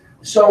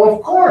 So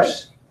of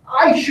course,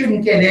 I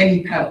shouldn't get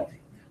any penalty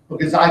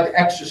because I've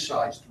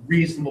exercised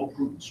reasonable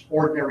prudence,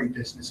 ordinary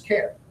business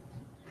care.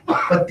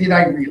 But did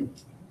I really,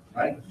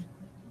 right?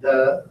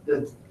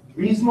 The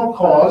reasonable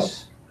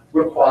cause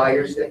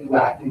requires that you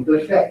act in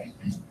good faith.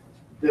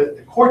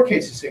 The court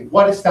cases say,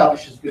 what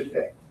establishes good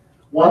faith?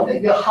 One,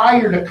 that you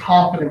hired a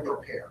competent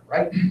preparer,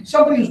 right?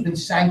 Somebody who's been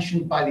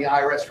sanctioned by the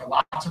IRS for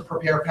lots of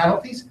preparer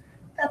penalties,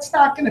 that's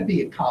not going to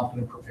be a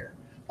competent preparer.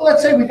 But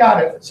let's say we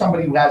got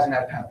somebody who hasn't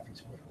had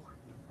penalties before,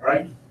 all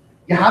right?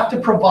 You have to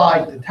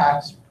provide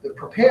the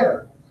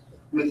preparer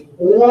with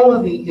all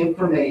of the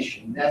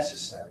information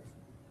necessary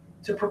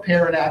to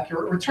prepare an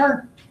accurate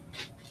return,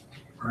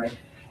 right?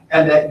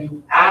 And that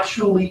you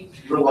actually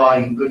rely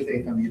in good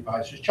faith on the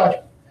advisor's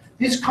judgment.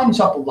 This comes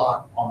up a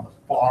lot on the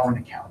foreign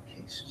account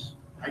cases,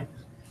 right?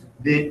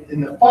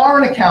 In the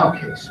foreign account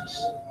cases,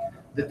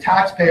 the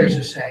taxpayers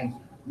are saying,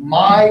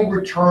 my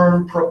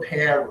return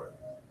preparer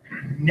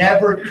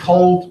never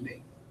told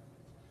me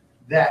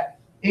that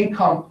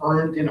income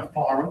earned in a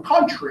foreign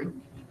country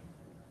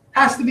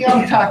has to be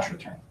on the tax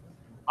return.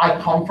 I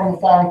come from a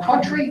foreign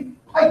country.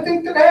 I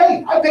think that,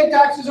 hey, I pay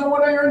taxes on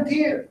what I earned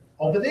here.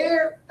 Over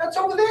there, that's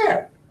over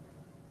there.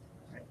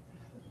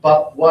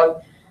 But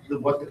what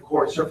the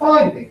courts are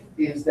finding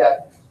is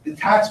that the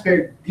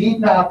taxpayer did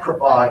not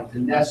provide the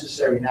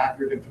necessary and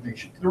accurate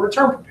information to the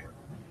return preparer.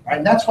 Right?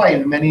 And that's why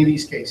in many of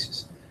these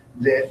cases,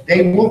 that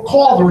they will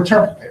call the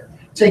return preparer,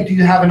 say, do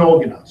you have an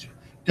organizer?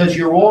 Does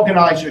your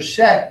organizer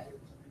say,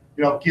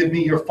 give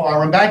me your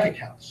foreign bank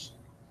accounts?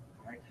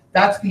 Right?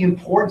 That's the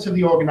importance of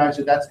the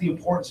organizer. That's the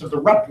importance of the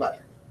rep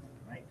letter.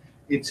 Right?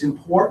 It's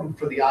important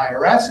for the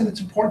IRS, and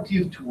it's important to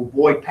you to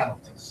avoid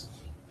penalties.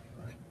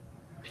 Right?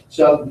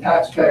 So the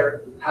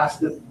taxpayer has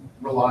to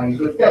rely on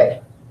good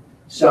faith.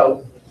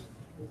 So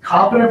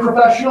competent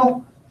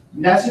professional,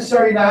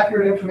 necessary and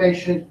accurate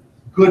information,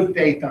 good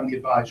faith on the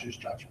advisor's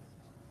judgment.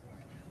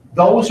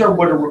 Those are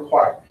what are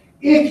required.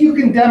 If you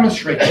can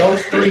demonstrate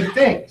those three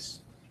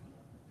things,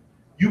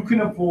 you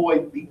can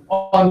avoid the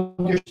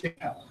understatement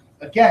penalty.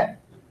 Again,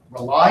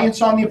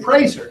 reliance on the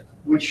appraiser,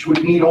 which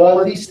would meet all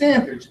of these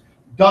standards,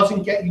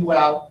 doesn't get you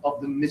out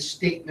of the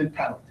misstatement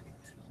penalty.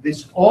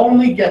 This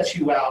only gets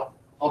you out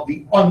of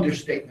the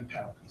understatement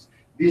penalties.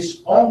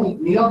 This only,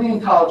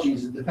 neodeontology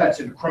is a defense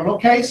in a criminal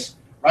case,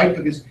 right?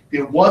 Because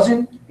there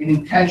wasn't an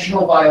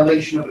intentional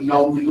violation of a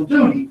known legal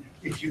duty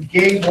if you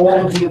gave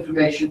all of the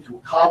information to a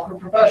competent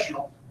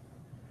professional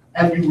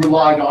and you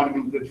relied on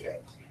him in good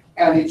faith.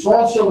 And it's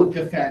also a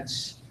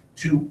defense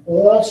to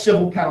all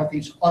civil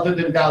penalties other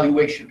than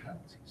valuation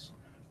penalties.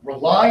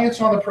 Reliance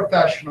on the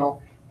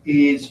professional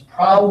is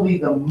probably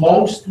the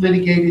most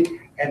litigated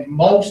and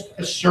most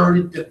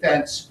asserted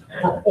defense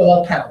for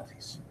all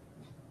penalties.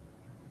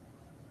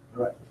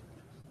 Right.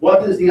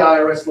 What does the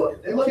IRS look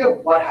at? They look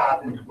at what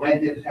happened,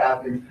 when did it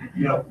happen,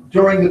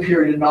 during the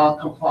period of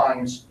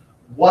non-compliance,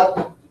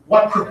 what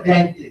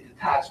prevented the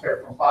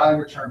taxpayer from filing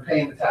a return,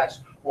 paying the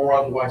tax, or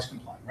otherwise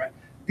complying, right?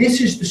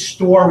 This is the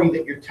story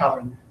that you're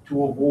telling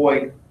to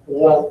avoid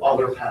all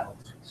other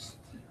penalties,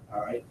 all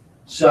right?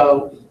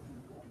 So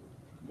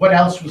what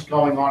else was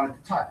going on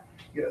at the time?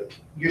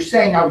 You're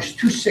saying I was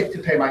too sick to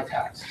pay my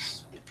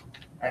taxes.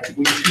 Right?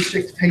 Were you too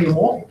sick to pay your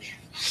mortgage?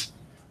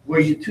 Were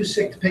you too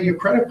sick to pay your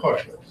credit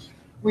card bills?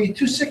 Were you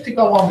too sick to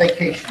go on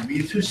vacation? Were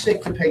you too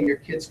sick to pay your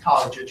kids'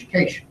 college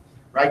education,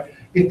 right?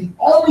 If the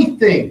only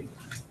thing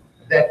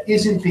that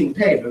isn't being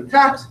paid are the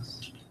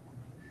taxes,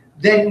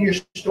 then your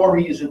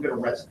story isn't going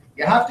to resonate.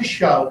 You have to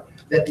show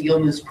that the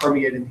illness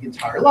permeated the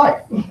entire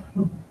life.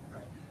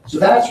 So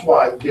that's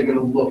why they're going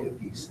to look at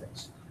these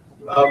things.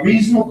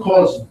 Reasonable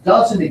cause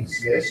doesn't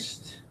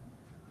exist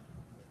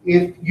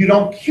if you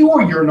don't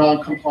cure your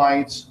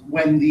non-compliance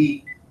when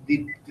the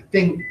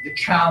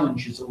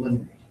challenge is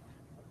eliminated.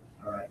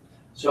 All right.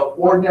 So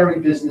ordinary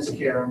business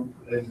care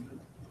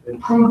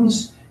and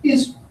prudence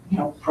is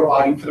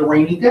providing for the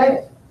rainy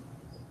day.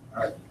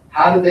 All right.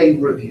 How do they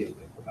review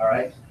it? All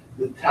right.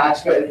 The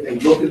taxpayer, they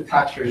look at the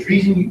taxpayer's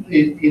reason.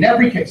 In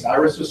every case,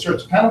 IRS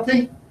asserts a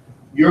penalty,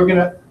 you're going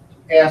to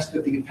ask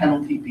that the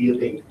penalty be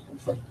abated.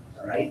 All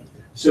right.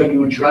 So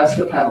you address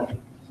the penalty.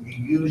 You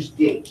use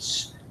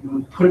dates.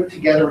 You put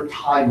together a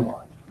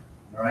timeline.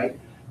 All right.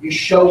 You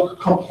show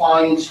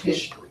compliance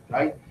history.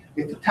 Right.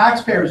 If the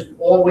taxpayer has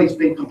always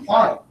been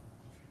compliant,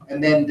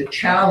 and then the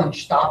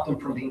challenge stopped them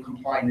from being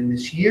compliant in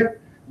this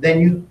year, then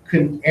you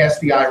can ask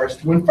the IRS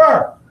to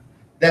infer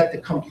that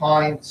the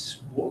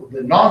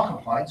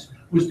non-compliance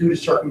was due to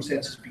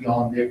circumstances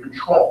beyond their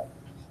control,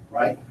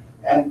 right?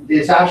 And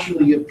there's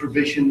actually a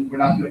provision we're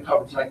not going to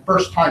cover tonight,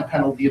 first-time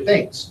penalty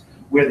abates,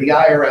 where the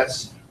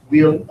IRS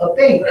will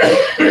abate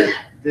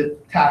the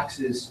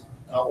taxes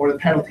or the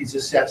penalties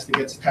assessed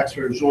against the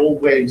taxpayer who's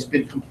always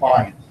been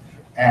compliant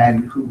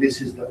and who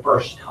this is the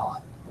first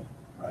time.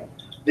 Right?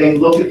 They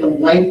look at the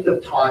length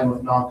of time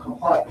of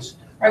non-compliance.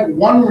 Right?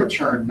 One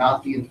return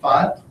not being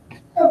filed,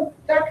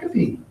 that could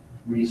be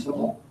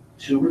reasonable.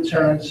 2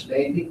 returns,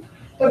 maybe.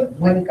 But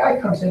when a guy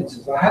comes in and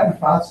says, I haven't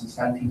filed since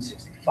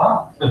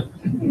 1965,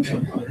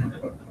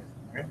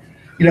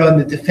 and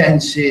the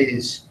defense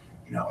is,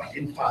 I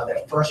didn't file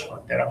that first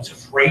one, then I was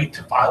afraid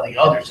to file the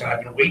others, and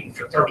I've been waiting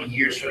for 30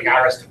 years for the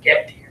IRS to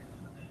get here.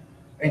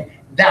 Right?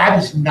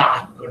 That is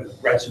not going to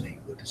resonate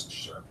with this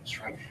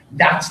service, right?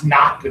 That's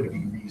not going to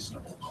be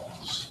reasonable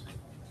costs.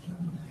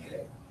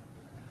 Okay.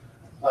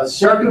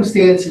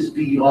 Circumstances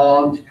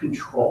beyond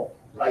control,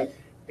 right?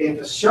 If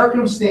a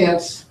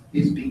circumstance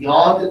is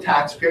beyond the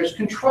taxpayer's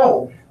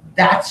control,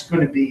 that's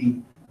going to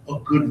be a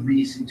good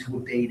reason to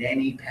abate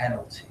any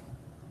penalty.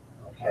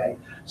 Okay,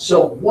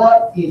 so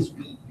what is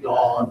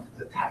beyond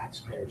the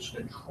taxpayer's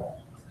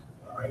control?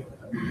 All right,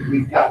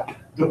 we've got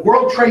the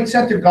World Trade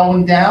Center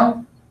going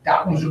down.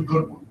 That was a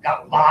good one.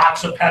 Got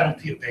lots of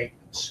penalty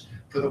abatements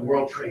for the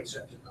World Trade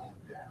Center going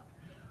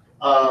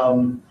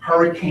down.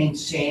 Hurricane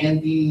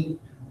Sandy,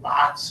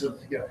 lots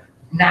of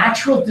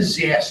natural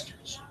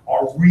disasters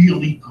are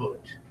really good.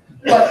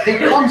 But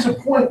there comes a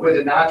point where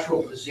the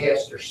natural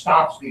disaster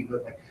stops being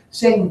good. Like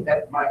saying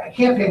that I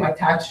can't pay my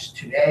taxes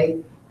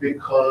today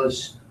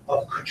because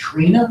of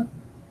Katrina,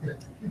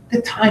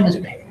 the time has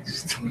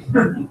passed.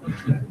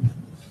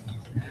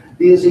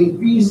 There's a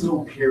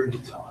reasonable period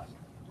of time.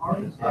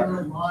 Aren't there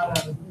a lot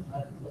of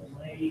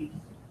delayed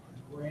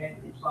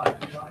grant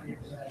that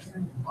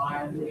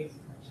violate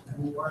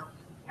more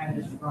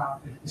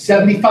catastrophic?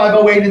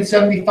 7508 and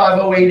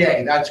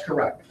 7508A, that's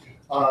correct.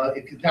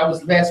 That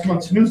was last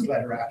month's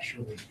newsletter,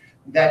 actually.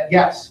 That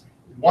yes,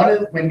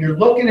 when you're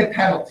looking at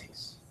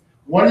penalties,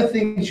 one of the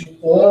things you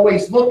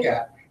always look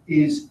at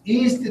is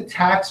the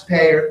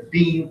taxpayer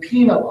being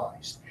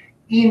penalized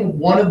in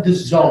one of the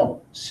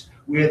zones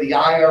where the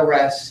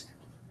IRS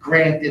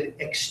granted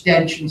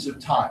extensions of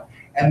time.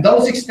 And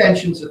those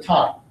extensions of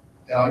time,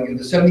 in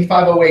the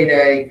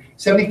 7508A,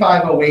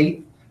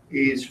 7508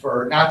 is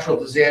for natural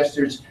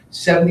disasters.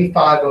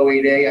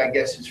 7508A, I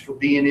guess, is for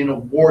being in a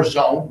war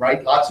zone,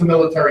 right? Lots of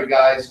military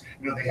guys,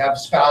 they have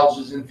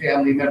spouses and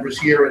family members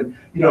here, and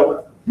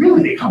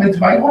really they come into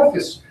my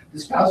office. The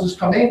spouses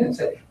come in and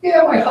say,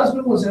 "Yeah, my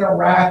husband was in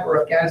Iraq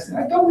or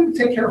Afghanistan. I thought we would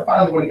take care of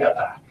finally when he got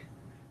back."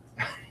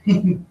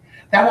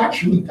 That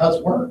actually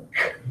does work.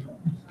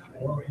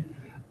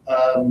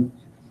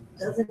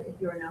 Doesn't, if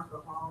you're an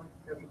alcoholic,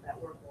 doesn't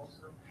that work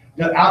also?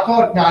 Now,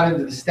 alcoholic not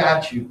into the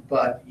statute,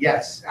 but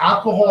yes,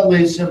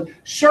 alcoholism,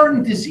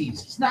 certain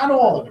diseases, not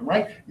all of them,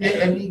 right?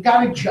 And you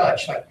got to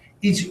judge, like,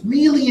 is it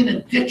really an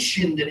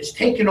addiction that has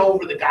taken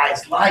over the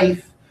guy's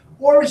life,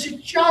 or is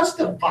it just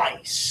a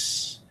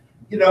vice?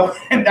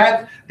 And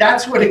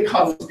that's what it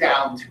comes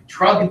down to: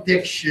 drug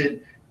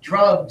addiction,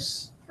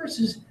 drugs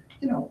versus,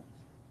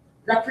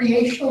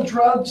 recreational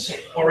drugs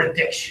or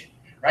addiction,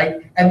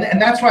 right?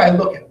 And that's why I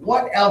look at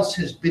what else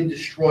has been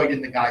destroyed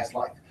in the guy's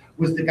life.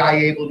 Was the guy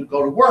able to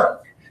go to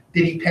work?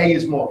 Did he pay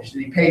his mortgage?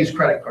 Did he pay his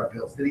credit card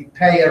bills? Did he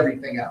pay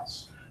everything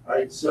else? All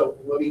right, so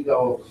let me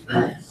go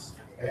over this.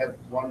 I have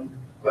one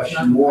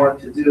question more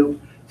to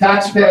do.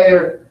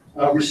 Taxpayer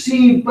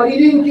received, but he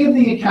didn't give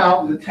the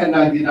accountant the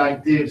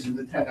 1099 divs and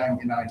the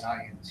 1099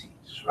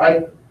 INTs,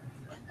 right?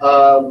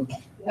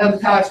 And the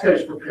taxpayer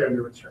is prepared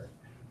to return.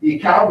 The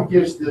accountant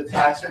gives the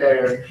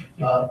taxpayer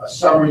a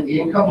summary of the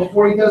income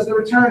before he does the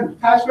return. The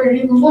taxpayer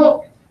didn't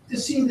look to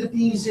see that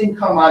these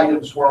income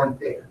items weren't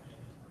there.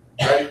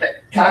 Right?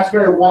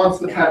 Taxpayer wants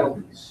the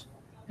penalties.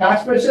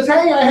 Taxpayer says,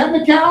 "Hey, I have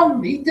an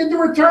accountant. He did the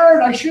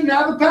return. I shouldn't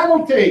have a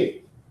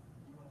penalty."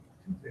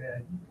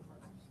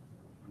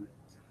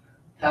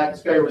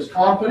 Taxpayer was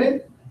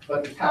confident,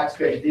 but the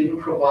taxpayer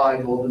didn't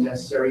provide all the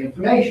necessary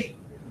information.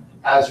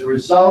 As a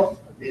result,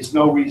 there's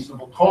no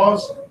reasonable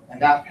cause, and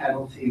that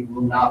penalty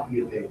will not be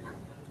abated.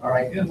 All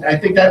right, and I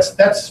think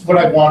that's what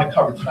I want to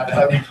cover tonight. I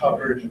haven't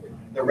covered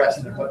the rest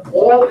of it, but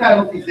all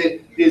penalties.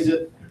 There's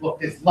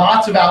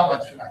lots of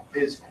outlines tonight.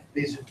 There's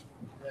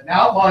an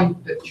outline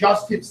that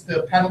just hits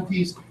the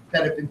penalties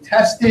that have been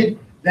tested.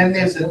 Then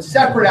there's a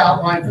separate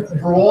outline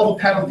for all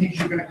the penalties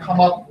you're going to come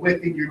up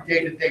with in your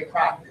day-to-day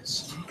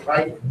practice,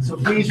 right? So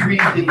please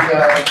read the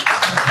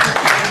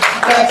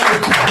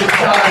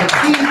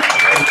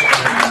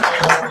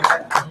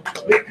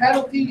with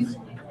penalties,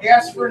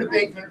 ask for an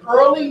abatement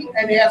early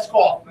and ask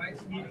often.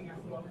 Nice meeting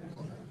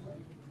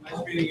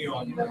you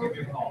all. Give me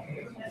a call.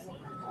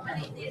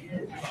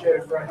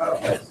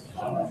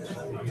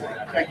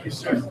 Thank you,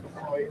 sir.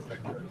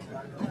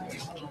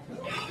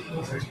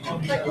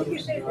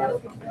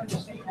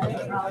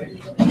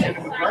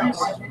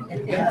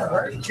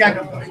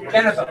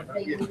 Canada.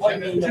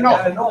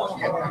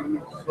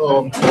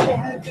 So,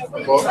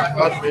 well,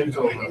 I've been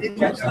to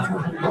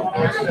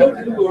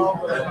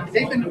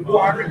They've been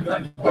acquiring by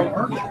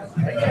merchants.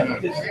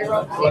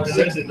 but the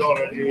next is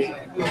already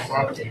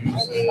property. You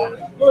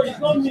said, no,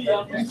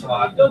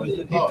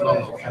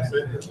 I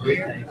said,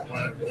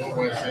 when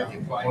I said,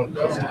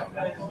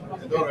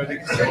 it's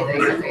already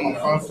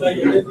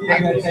property.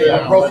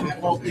 They broke the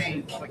whole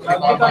thing.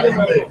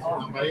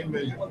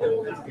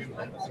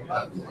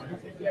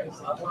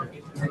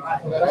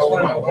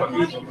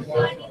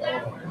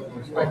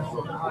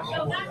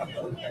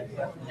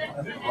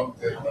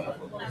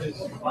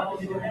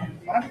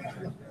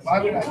 Why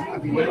would I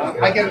mean,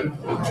 I get it.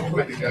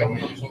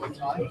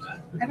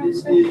 I don't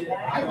say,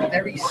 I'm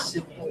very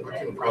simple.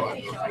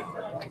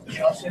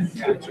 Just